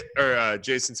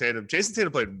Jason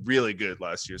Tatum played really good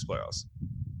last year's playoffs.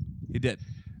 He did.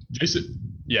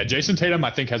 Jason Tatum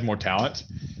I think has more talent.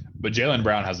 But Jaylen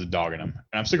Brown has a dog in him.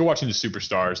 And I'm sick of watching the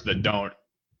superstars that don't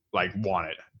want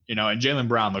it. And Jaylen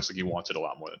Brown looks like he wants it a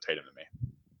lot more than Tatum to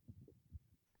me.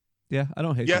 Yeah, I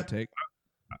don't hate that take.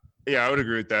 Yeah, I would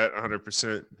agree with that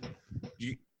 100%.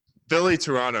 Philly,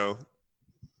 Toronto,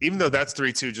 even though that's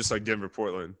 3-2 just like Denver,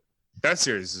 Portland, that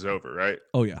series is over, right?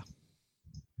 Oh, yeah.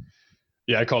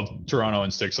 Yeah, I called Toronto in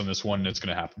 6 on this one, and it's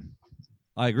going to happen.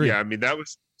 I agree. Yeah, I mean, that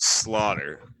was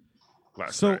slaughter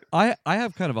last night. I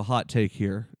have kind of a hot take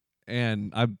here.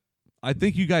 And I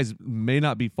think you guys may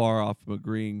not be far off from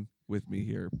agreeing with me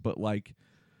here, but like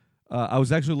I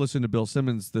was actually listening to Bill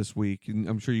Simmons this week, and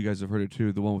I'm sure you guys have heard it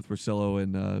too, the one with Russillo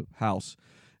and House,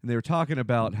 and they were talking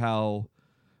about how,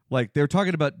 like, they were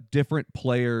talking about different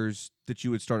players that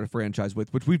you would start a franchise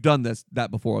with, which we've done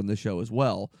that before on this show as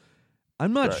well.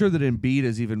 I'm not sure that Embiid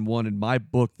is even one in my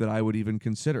book that I would even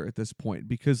consider at this point,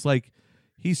 because like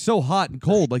he's so hot and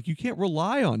cold, like you can't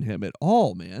rely on him at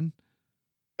all, man.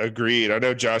 Agreed. I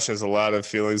know Josh has a lot of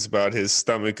feelings about his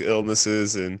stomach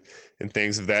illnesses and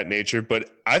things of that nature, but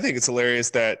I think it's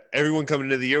hilarious that everyone coming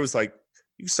into the year was like,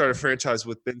 you can start a franchise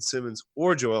with Ben Simmons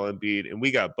or Joel Embiid, and we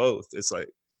got both. It's like,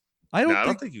 I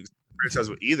don't think you can start a franchise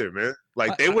with either, man.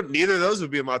 Like neither of those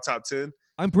would be in my top 10.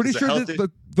 I'm pretty sure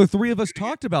that the three of us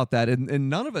talked about that, and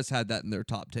none of us had that in their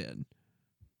top 10.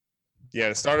 Yeah,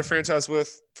 to start a franchise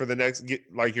with for the next,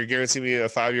 like you're guaranteeing me a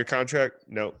 5-year contract?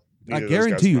 No. I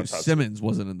guarantee you Simmons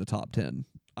wasn't in the top 10.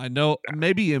 I know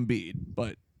maybe Embiid,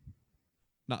 but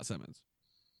not Simmons.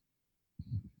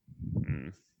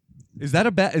 Is that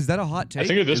a hot take? I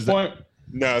think at this point,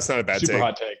 no, it's not a bad super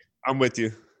hot take. I'm with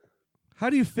you. How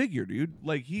do you figure, dude?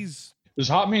 Like does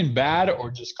hot mean bad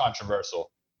or just controversial?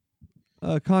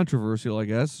 Controversial, I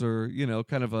guess, or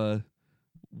kind of a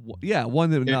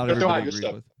one that not everybody agrees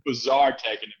with. Bizarre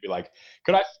take, and be like,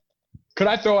 could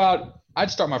I throw out? I'd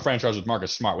start my franchise with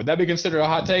Marcus Smart. Would that be considered a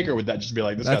hot take, or would that just be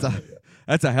like this?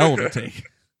 That's a hell of a take.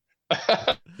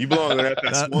 You belong in that.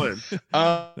 That's one.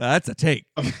 That's a take.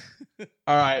 All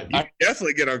right, you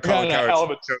definitely get on Colin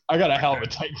Coward. I got a hell of a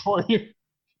take for you.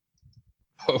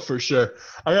 Oh, for sure.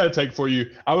 I got a take for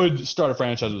you. I would start a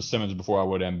franchise with Simmons before I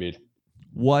would Embiid.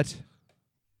 What?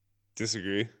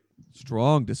 Disagree.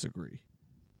 Strong disagree.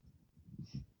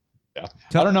 Yeah.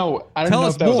 I don't know. I don't know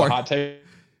if that was a hot take.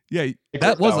 Yeah,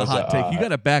 that was a hot take. You got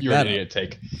to back that up. You're an idiot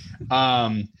take.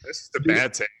 This is a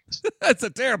bad take. That's a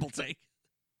terrible take.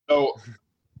 So,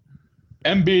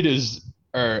 Embiid is,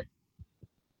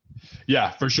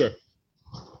 yeah, for sure.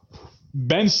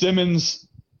 Ben Simmons,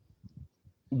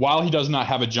 while he does not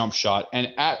have a jump shot,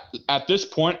 and at this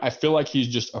point, I feel like he's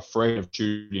just afraid of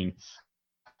shooting.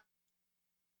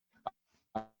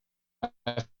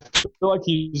 I feel like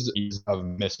he's of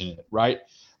missing it, right?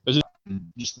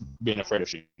 Just being afraid of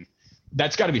shooting.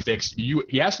 That's got to be fixed.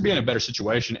 He has to be in a better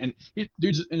situation, and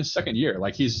dude's in his second year.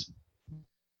 Like he's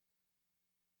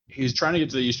trying to get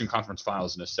to the Eastern Conference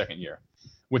Finals in his second year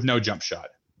with no jump shot.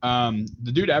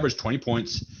 The dude averaged 20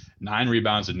 points, 9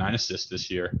 rebounds, and 9 assists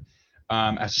this year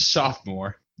as a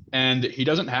sophomore, and he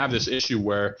doesn't have this issue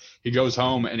where he goes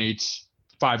home and eats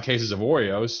 5 cases of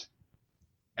Oreos,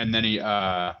 and then he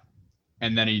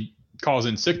calls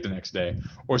in sick the next day,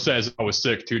 or says I was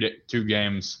sick 2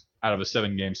 games out of a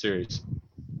 7-game series.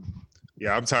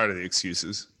 Yeah, I'm tired of the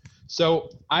excuses.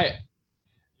 So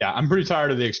I'm pretty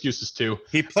tired of the excuses too.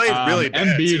 He played really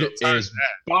bad. Embiid is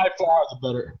by far the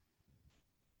better.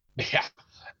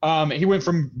 Yeah. He went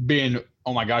from being,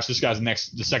 oh my gosh, this guy's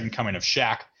the second coming of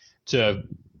Shaq, to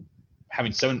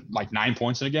having 9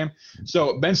 points in a game.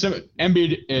 So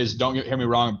Embiid is, don't hear me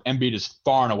wrong, Embiid is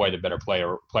far and away the better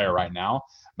player right now.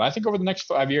 But I think over the next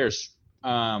 5 years,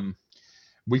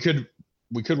 we could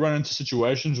run into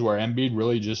situations where Embiid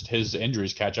really just his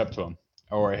injuries catch up to him,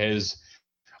 or his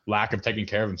lack of taking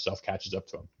care of himself catches up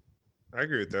to him. I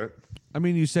agree with that. I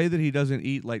mean, you say that he doesn't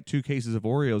eat like 2 cases of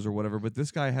Oreos or whatever, but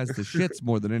this guy has the shits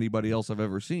more than anybody else I've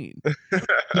ever seen.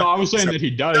 No, I was saying that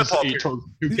he does eat 2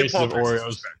 cases of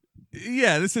Oreos.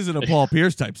 Yeah, this isn't a Paul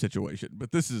Pierce type situation,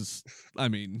 but this is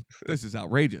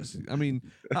outrageous. I mean,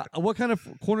 what kind of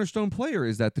cornerstone player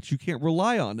is that you can't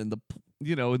rely on in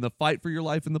the fight for your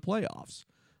life in the playoffs?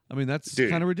 I mean, that's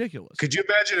kind of ridiculous. Could you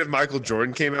imagine if Michael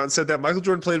Jordan came out and said that? Michael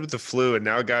Jordan played with the flu, and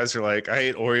now guys are like, I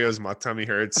ate Oreos, my tummy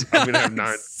hurts. I'm going to have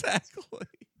 9. Exactly.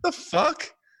 The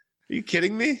fuck? Are you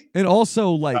kidding me? And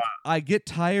also, I get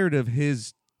tired of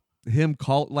him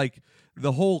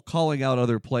the whole calling out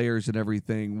other players and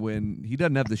everything when he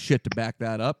doesn't have the shit to back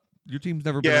that up. Your team's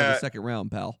never been in the second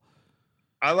round, pal.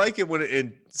 I like it when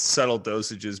in subtle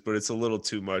dosages, but it's a little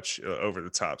too much over the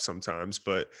top sometimes.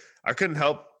 But I couldn't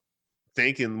help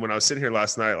thinking when I was sitting here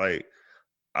last night, like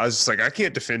I was just like, I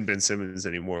can't defend Ben Simmons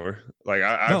anymore. Like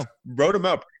I've wrote him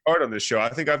out pretty hard on this show. I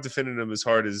think I've defended him as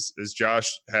hard as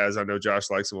Josh has. I know Josh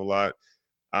likes him a lot.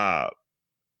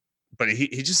 But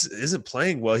he just isn't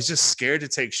playing well. He's just scared to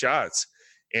take shots.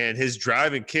 And his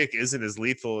drive and kick isn't as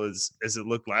lethal as it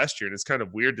looked last year. And it's kind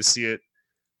of weird to see it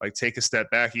take a step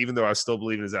back, even though I still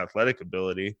believe in his athletic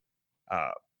ability.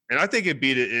 And I think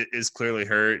Embiid is clearly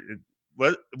hurt.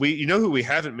 Who we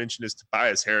haven't mentioned is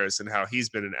Tobias Harris and how he's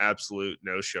been an absolute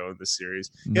no-show in this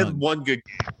series. He had one good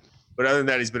game, but other than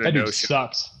that, he's been a no-show.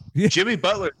 Sucks. Jimmy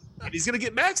Butler And he's going to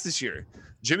get max this year.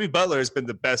 Jimmy Butler has been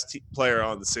the best player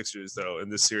on the Sixers, though, in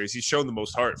this series. He's shown the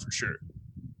most heart for sure.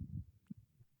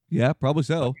 Yeah, probably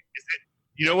so.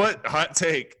 You know what? Hot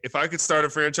take. If I could start a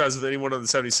franchise with anyone on the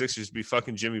 76ers, it'd be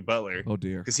fucking Jimmy Butler. Oh,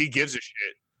 dear. Because he gives a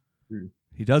shit.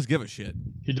 He does give a shit.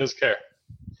 He does care.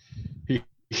 He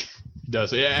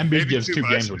does. Yeah, Embiid gives 2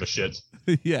 games worth of shits.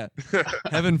 Yeah.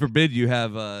 Heaven forbid you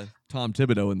have Tom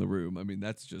Thibodeau in the room. I mean,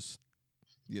 that's just,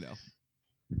 you know.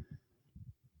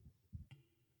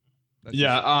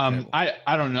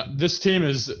 I don't know. This team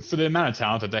is, for the amount of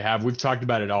talent that they have, we've talked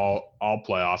about it all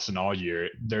playoffs and all year.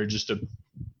 They're just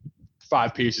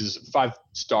 5 pieces, 5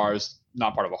 stars,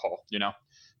 not part of a whole, you know?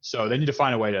 So they need to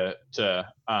find a way to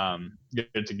get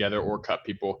it together or cut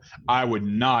people. I would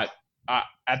not,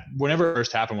 whenever it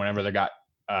first happened, whenever they got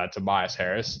Tobias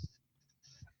Harris,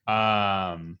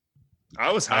 I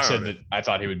was high I said on that it. I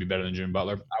thought he would be better than Jimmy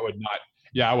Butler. I would not.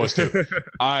 Yeah, I was too.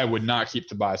 I would not keep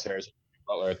Tobias Harris and Jimmy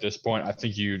Butler at this point. I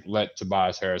think you let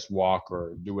Tobias Harris walk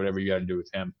or do whatever you got to do with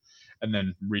him, and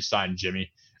then re-sign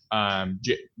Jimmy.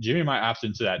 Jimmy might opt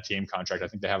into that team contract. I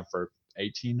think they have it for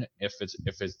 18 if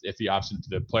he opts into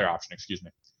the player option. Excuse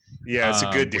me. Yeah, it's a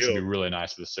good deal. Which would be really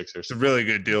nice for the Sixers. It's a really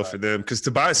good deal for them because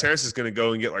Tobias Harris is going to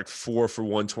go and get like 4 for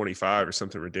 125 or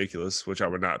something ridiculous, which I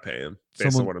would not pay him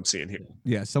based on what I'm seeing here.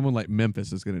 Yeah, someone like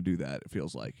Memphis is going to do that, it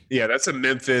feels like. Yeah, that's a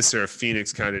Memphis or a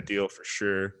Phoenix kind of deal for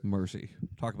sure. Mercy.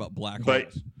 Talk about black But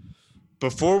holes.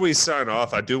 before we sign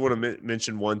off, I do want to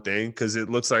mention one thing because it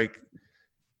looks like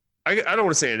I don't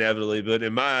want to say inevitably, but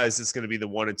in my eyes, it's going to be the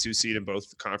 1 and 2 seed in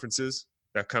both conferences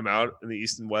that come out in the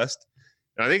East and West.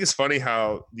 And I think it's funny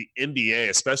how the NBA,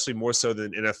 especially more so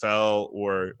than NFL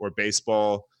or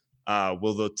baseball,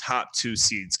 will the top 2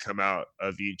 seeds come out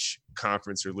of each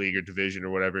conference or league or division or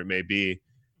whatever it may be,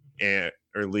 or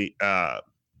league.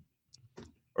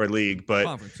 But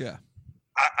Conference, yeah.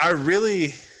 I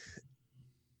really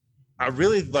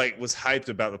was hyped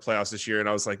about the playoffs this year, and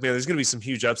I was like, man, there's going to be some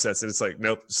huge upsets, and it's like,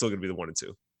 nope, it's still going to be the 1 and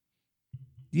 2.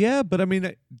 Yeah, but I mean,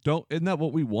 isn't that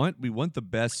what we want? We want the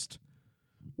best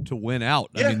to win out.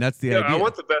 Yeah, I mean, that's the idea. I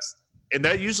want the best, and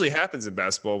that usually happens in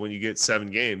basketball when you get 7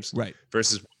 games, right,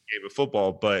 versus 1 game of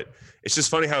football. But it's just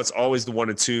funny how it's always the 1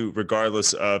 and 2,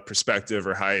 regardless of perspective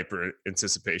or hype or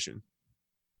anticipation.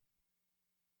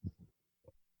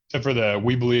 Except for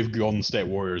we believe Golden State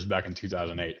Warriors back in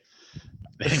 2008.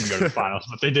 They didn't go to the finals,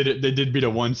 but they did. They did beat a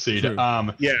 1 seed. True.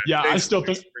 Yeah. I still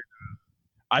think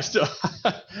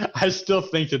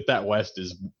that West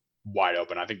is wide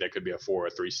open. I think that could be a 4 or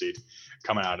 3 seed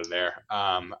coming out of there.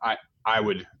 I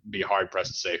would be hard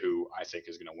pressed to say who I think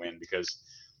is going to win because,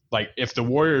 like, if the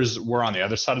Warriors were on the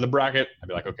other side of the bracket, I'd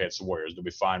be like, okay, it's the Warriors. They'll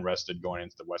be fine rested going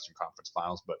into the Western Conference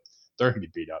Finals, but they're going to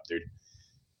be beat up, dude.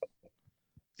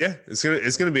 Yeah, it's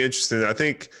gonna be interesting. I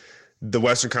think the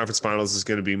Western Conference Finals is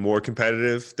going to be more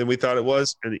competitive than we thought it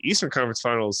was, and the Eastern Conference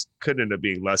Finals could end up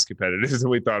being less competitive than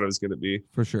we thought it was going to be.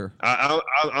 For sure.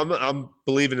 I'm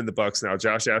believing in the Bucks now.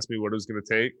 Josh asked me what it was going to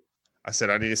take. I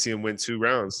said I need to see them win 2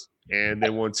 rounds, and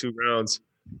they won 2 rounds.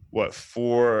 What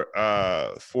 4-1,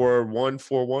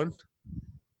 4-1?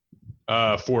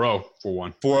 4-0, 4-1.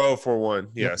 4-0, 4-1.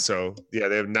 Yeah. So yeah,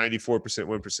 they have 94%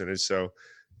 win percentage. So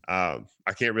I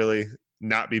can't really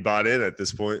not be bought in at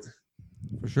this point.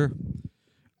 For sure.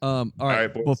 All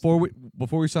right. Before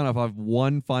we sign off, I have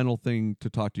one final thing to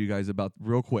talk to you guys about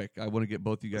real quick. I want to get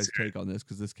both of you guys' take on this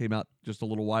because this came out just a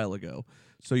little while ago.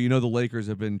 So the Lakers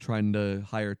have been trying to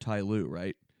hire Ty Lue,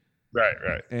 right? Right.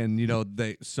 And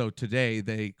today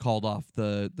they called off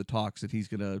the talks that he's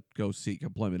going to go seek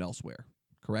employment elsewhere.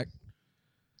 Correct?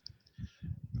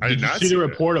 I did not see the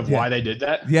report of why they did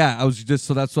that. Yeah, that's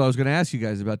what I was going to ask you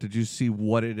guys about. Did you see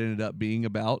what it ended up being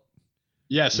about?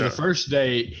 Yeah, so the first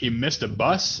day he missed a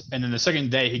bus, and then the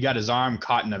second day he got his arm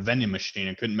caught in a vending machine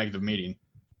and couldn't make the meeting.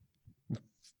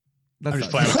 That's I'm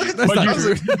just playing with you. But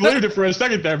you believed it for a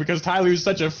second there because Ty Lue's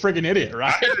such a freaking idiot,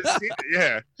 right?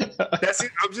 Yeah. That's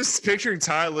it. I'm just picturing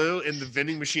Ty Lue in the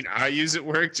vending machine I use at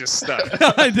work just stuck.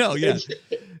 I know, yeah.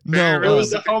 No, it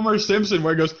was the Homer Simpson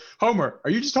where he goes, Homer,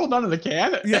 are you just holding on to the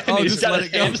can? Yeah, and he's just got let his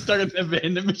it go. hand stuck in the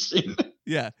vending machine.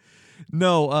 Yeah.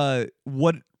 No,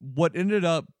 what ended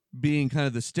up being kind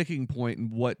of the sticking point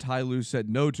and what Ty Lue said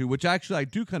no to, which actually I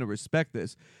do kind of respect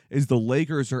this, is the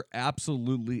Lakers are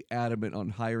absolutely adamant on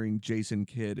hiring Jason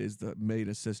Kidd as the main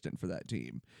assistant for that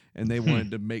team. And they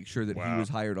wanted to make sure that he was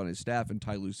hired on his staff, and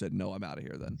Ty Lue said, no, I'm out of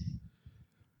here then.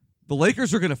 The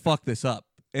Lakers are going to fuck this up,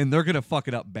 and they're going to fuck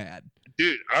it up bad.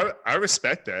 Dude, I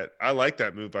respect that. I like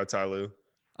that move by Ty Lue.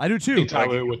 I do too. Ty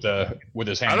Lue with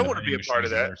his hand. I don't want to be a part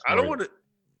of that. I don't want to.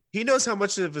 he knows how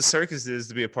much of a circus it is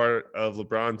to be a part of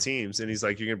LeBron teams. And he's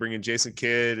like, you're going to bring in Jason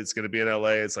Kidd. It's going to be in LA.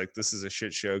 It's like, this is a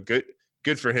shit show.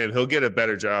 Good for him. He'll get a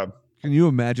better job. Can you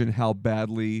imagine how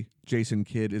badly Jason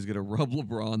Kidd is going to rub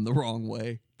LeBron the wrong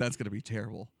way? That's going to be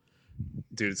terrible.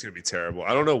 Dude, it's going to be terrible.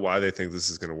 I don't know why they think this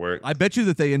is going to work. I bet you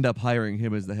that they end up hiring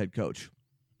him as the head coach.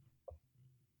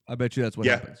 I bet you that's what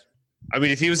happens. I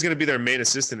mean, if he was going to be their main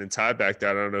assistant and Ty backed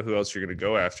out, I don't know who else you're going to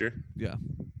go after. Yeah.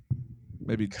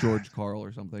 Maybe George Karl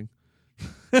or something.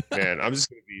 Man, I'm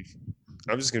just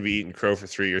gonna be eating crow for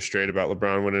 3 years straight about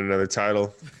LeBron winning another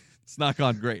title. It's not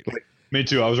gone great. Me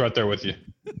too. I was right there with you.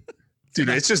 Dude,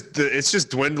 it's just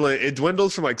dwindling. It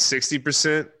dwindled from like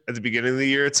 60% at the beginning of the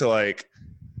year to like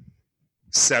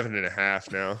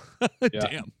 7.5 now.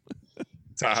 Damn.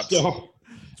 Tops. So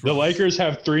the Lakers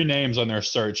have 3 names on their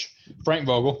search. Frank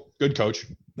Vogel, good coach.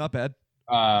 Not bad.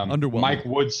 Underwhelming. Mike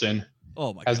Woodson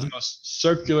has God. the most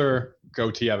circular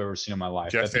goatee I've ever seen in my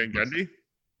life. Jeff Van Gundy?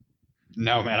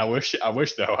 No, man. I wish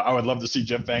though. I would love to see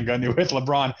Jeff Van Gundy with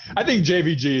LeBron. I think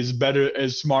JVG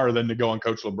is smarter than to go and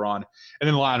coach LeBron. And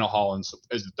then Lionel Hollins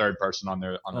is the third person on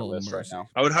their list right now.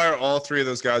 I would hire all 3 of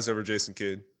those guys over Jason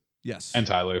Kidd. Yes. And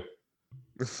Ty Lue.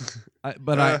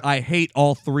 I hate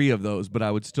all 3 of those, but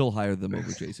I would still hire them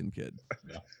over Jason Kidd.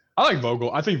 Yeah. I like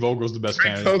Vogel. I think Vogel's the best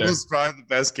candidate. Vogel's probably the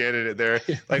best candidate there.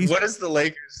 Like, what does the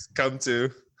Lakers come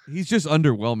to? He's just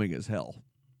underwhelming as hell.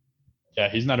 Yeah,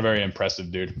 he's not a very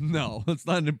impressive dude. No, it's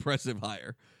not an impressive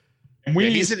hire. And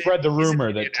we spread the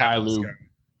rumor that Ty Lue.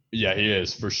 Yeah, he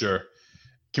is for sure.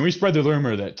 Can we spread the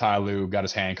rumor that Ty Lue got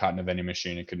his hand caught in a vending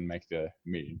machine and couldn't make the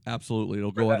meeting? Absolutely.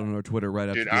 It'll go out on our Twitter right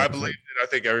after. Dude, I believe it. I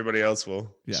think everybody else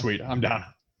will. Yeah. Sweet. I'm down.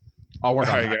 I'll work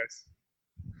on that. Guys.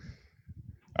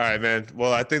 All right, man.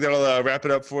 Well, I think that'll wrap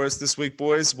it up for us this week,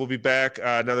 boys. We'll be back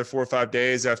another 4 or 5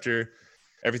 days after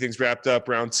everything's wrapped up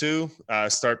round 2.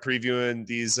 Start previewing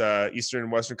these Eastern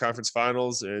and Western Conference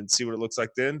finals and see what it looks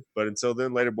like then. But until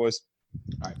then, later, boys.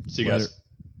 All right. See you guys.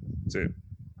 See you.